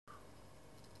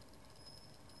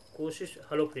कोशिश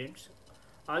hello friends.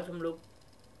 आज हम लोग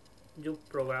जो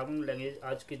प्रोग्रामिंग लैंग्वेज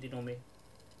आज के दिनों में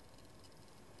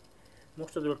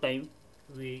most of the time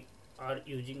we are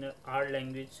using are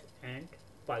language and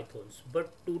pythons, but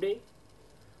today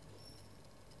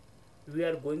we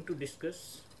are going to discuss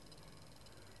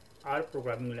our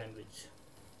programming language.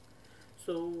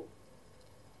 So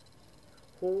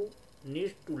who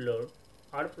needs to learn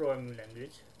our programming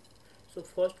language? So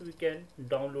first we can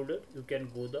download it. You can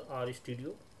go the R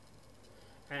Studio,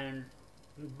 and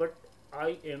but I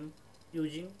am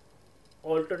using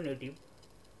alternative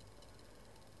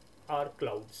R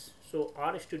clouds. So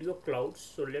R Studio clouds.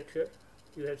 So let's here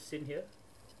you have seen here,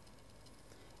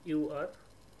 you are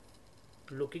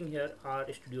looking here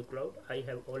R Studio cloud. I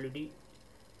have already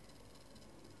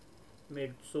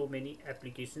made so many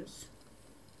applications,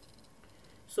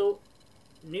 so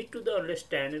need to the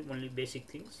understand only basic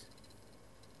things.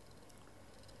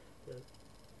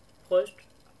 First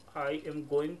I am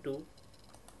going to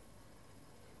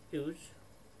use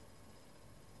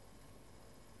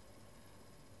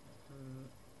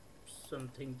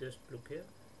something. Just look here.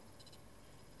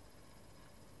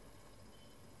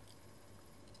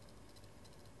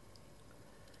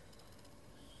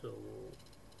 So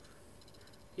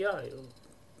yeah,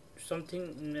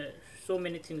 something so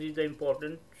many things is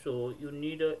important. So you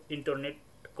need a internet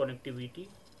connectivity,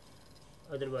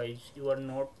 otherwise you are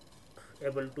not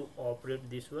able to operate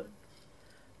this one.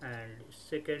 And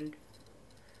second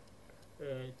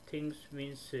things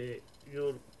means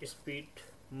your speed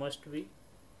must be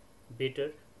better,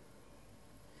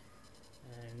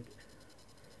 and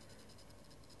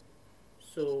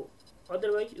so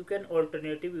otherwise you can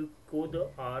alternative, you go the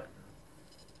R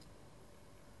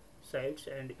sites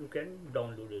and you can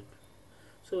download it.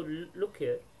 So look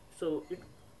here, so it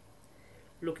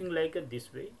looking like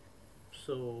this way.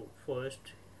 So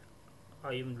first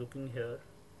I am looking here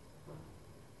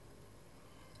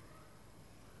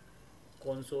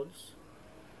consoles,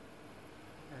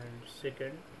 and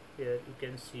second here you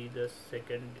can see the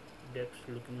second depth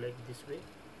looking like this way.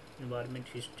 Environment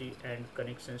history and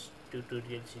connections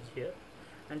tutorials is here,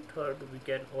 and third we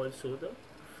can also the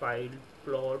file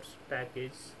plots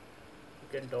package.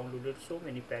 You can download it, so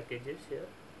many packages here,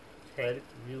 help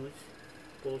views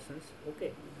portions,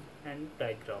 okay, and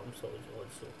diagrams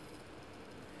also.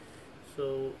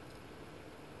 So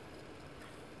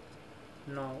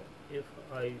now if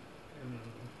I am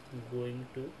going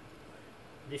to,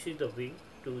 this is the way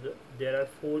to the, there are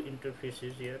four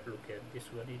interfaces here. Look at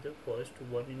this one is the first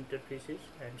one interfaces,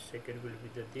 and second will be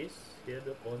the this here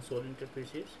the console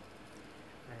interfaces,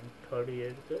 and third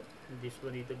here the this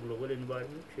one is the global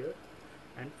environment here,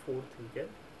 and fourth we can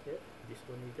here this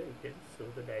one is the, you can show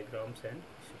the diagrams and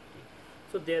safety.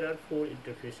 So there are four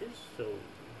interfaces. So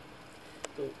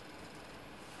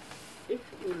if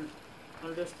you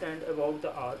understand about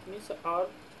the R, means R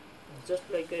just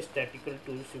like a statistical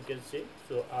tools, you can say.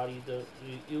 So R is the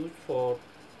used for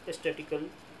statistical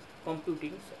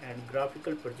computings and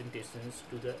graphical presentations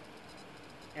to the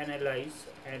analyze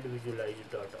and visualize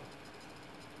data.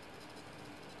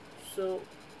 So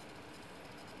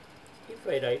if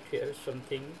I write here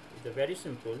something is very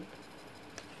simple,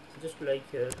 just like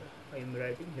here I am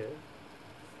writing here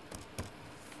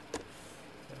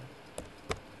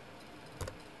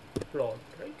plot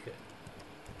right here,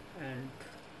 and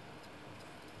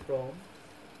from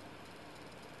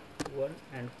 1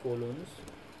 and colons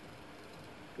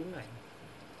to 9,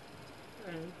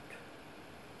 and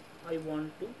I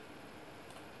want to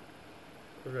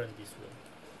run this one.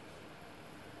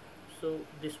 So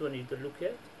this one is the, look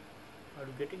here, are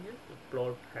you getting here? The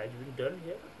plot has been done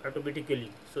here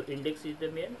automatically. So index is the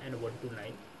main, and 1 to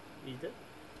 9 is the,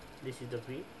 this is the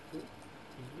way to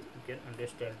easily you can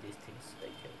understand these things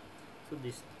right here. So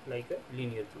this like a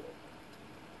linear plot.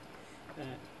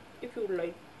 If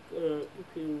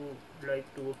you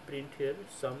like to print here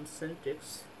some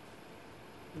syntax,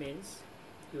 means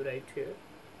you write here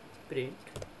print,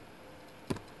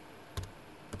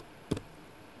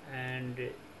 and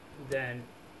then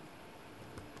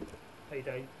I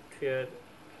write here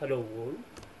hello world,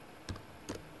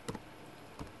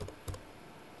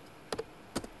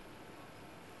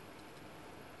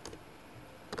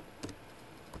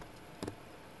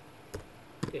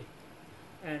 okay,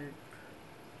 and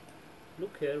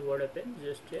look here what happened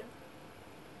just here.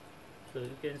 So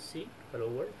you can see hello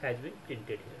world has been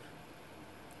printed here.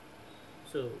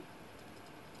 So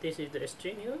this is the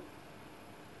string here,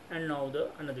 and now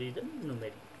the another is the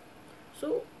numeric.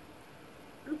 So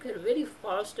look here, very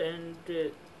fast, and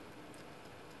it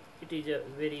is a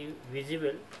very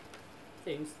visible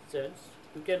things.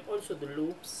 You can also the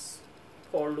loops,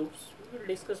 for loops we will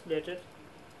discuss later.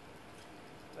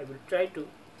 I will try to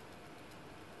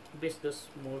discuss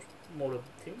more of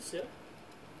the things here.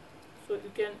 So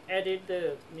you can add it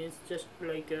means just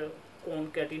like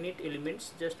concatenate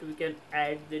elements, just we can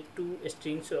add the two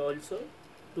strings also,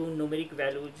 two numeric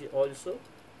values also,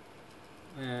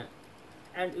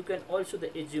 and you can also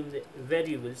assume the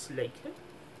variables, like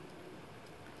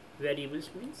variables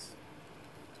means,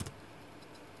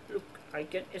 look, I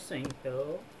can assign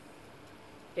here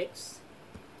x,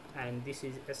 and this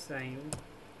is assigned,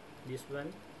 this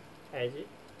one as a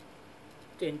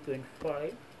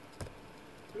 10.5.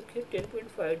 look here,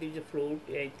 10.5 is a float,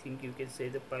 I think you can say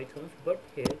the Pythons, but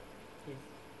here is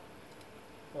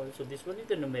also, this one is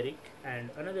the numeric, and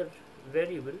another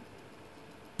variable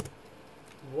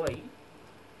y,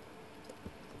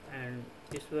 and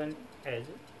this one as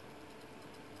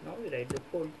a, now we write the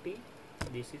 40,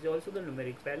 this is also the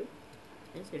numeric value,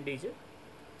 means integer,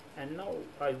 and now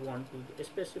I want to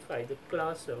specify the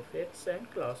class of x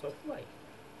and class of y.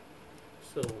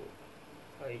 So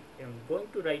I am going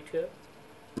to write here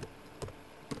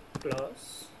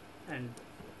class, and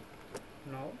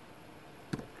now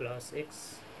class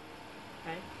x,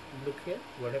 and look here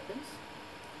what happens.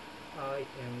 I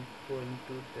am going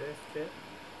to just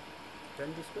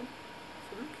run this one.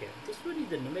 So look here, this one is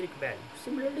the numeric value.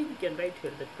 Similarly, we can write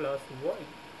here the class y.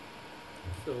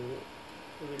 So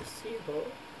we will see how.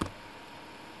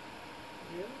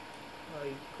 Here I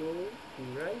go to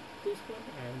write this one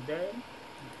and then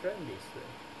run this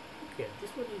one. Okay,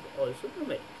 this one is also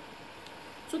numeric.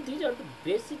 So these are the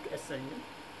basic assignment.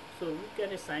 So we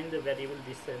can assign the variable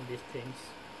this and these things.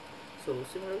 So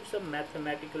similar to some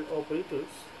mathematical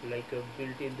operators, like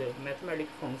built in the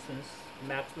mathematical functions,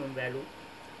 maximum value.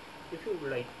 If you would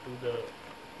like to the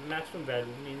maximum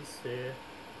value means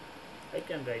I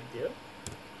can write there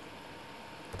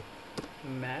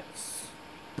max,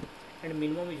 and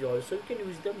minimum is also, you can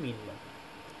use the minimum.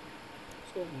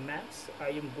 So max, I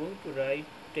am going to write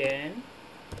 10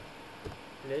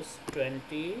 plus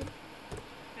 20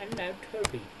 and now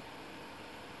 30.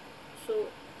 So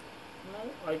now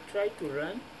I try to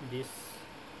run this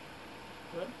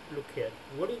one. Look here,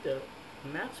 what is the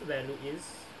max value is,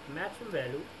 maximum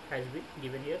value has been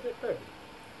given here the 30.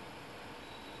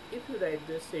 If you write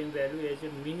the same value as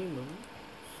a minimum,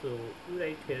 so you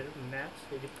write here max,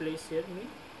 replace here min,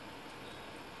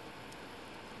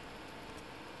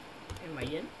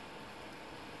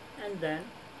 and then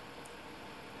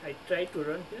I try to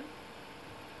run here.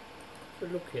 So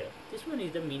look here, this one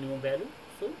is the minimum value,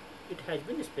 so it has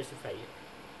been specified here.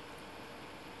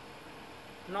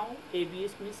 Now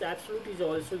ABS means absolute is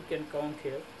also, you can count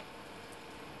here,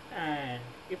 and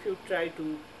if you try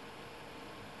to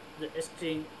the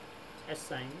string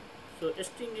assign, so a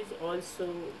string is also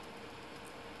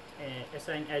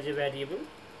assigned as a variable.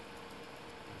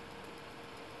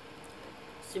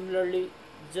 Similarly,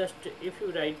 just if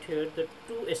you write here the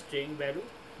two string value,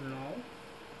 now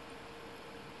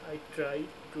I try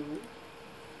to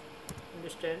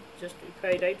understand, just if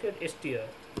I write here str,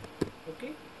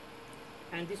 okay,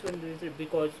 and this one is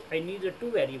because I need the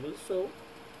two variables, so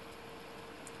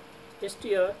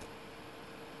str,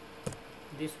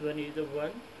 this one is the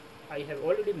one I have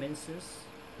already mentioned,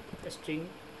 a string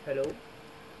hello,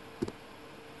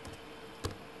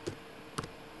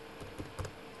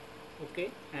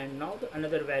 okay, and now the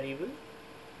another variable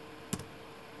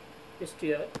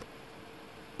str2,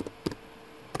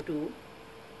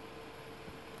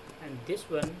 and this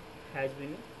one has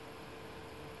been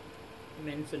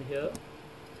mentioned here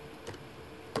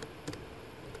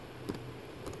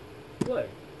word,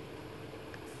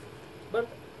 but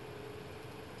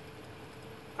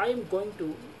I am going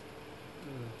to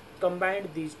combine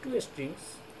these two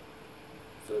strings.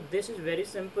 So this is very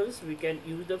simple, so we can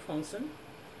use the function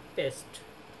paste.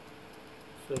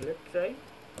 So let's try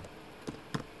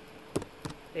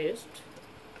paste,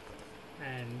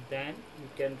 and then you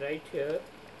can write here,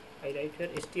 I write here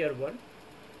str1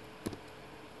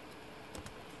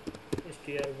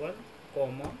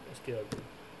 comma str2.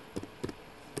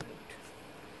 Right.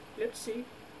 Let's see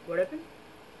what happened.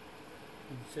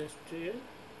 Just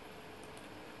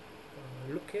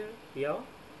look here, yeah,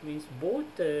 means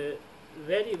both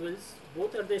variables,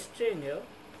 both are the string here,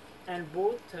 and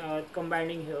both are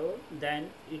combining here, then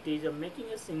it is making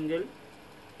a single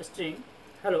string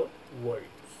hello world.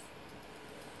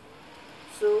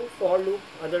 So for loop,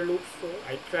 other loops, so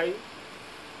I try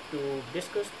to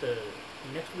discuss the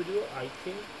next video. I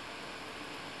think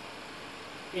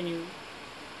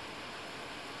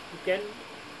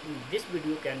this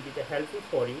video can be the helpful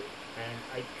for you, and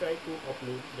I try to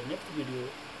upload the next video.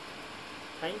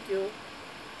 Thank you.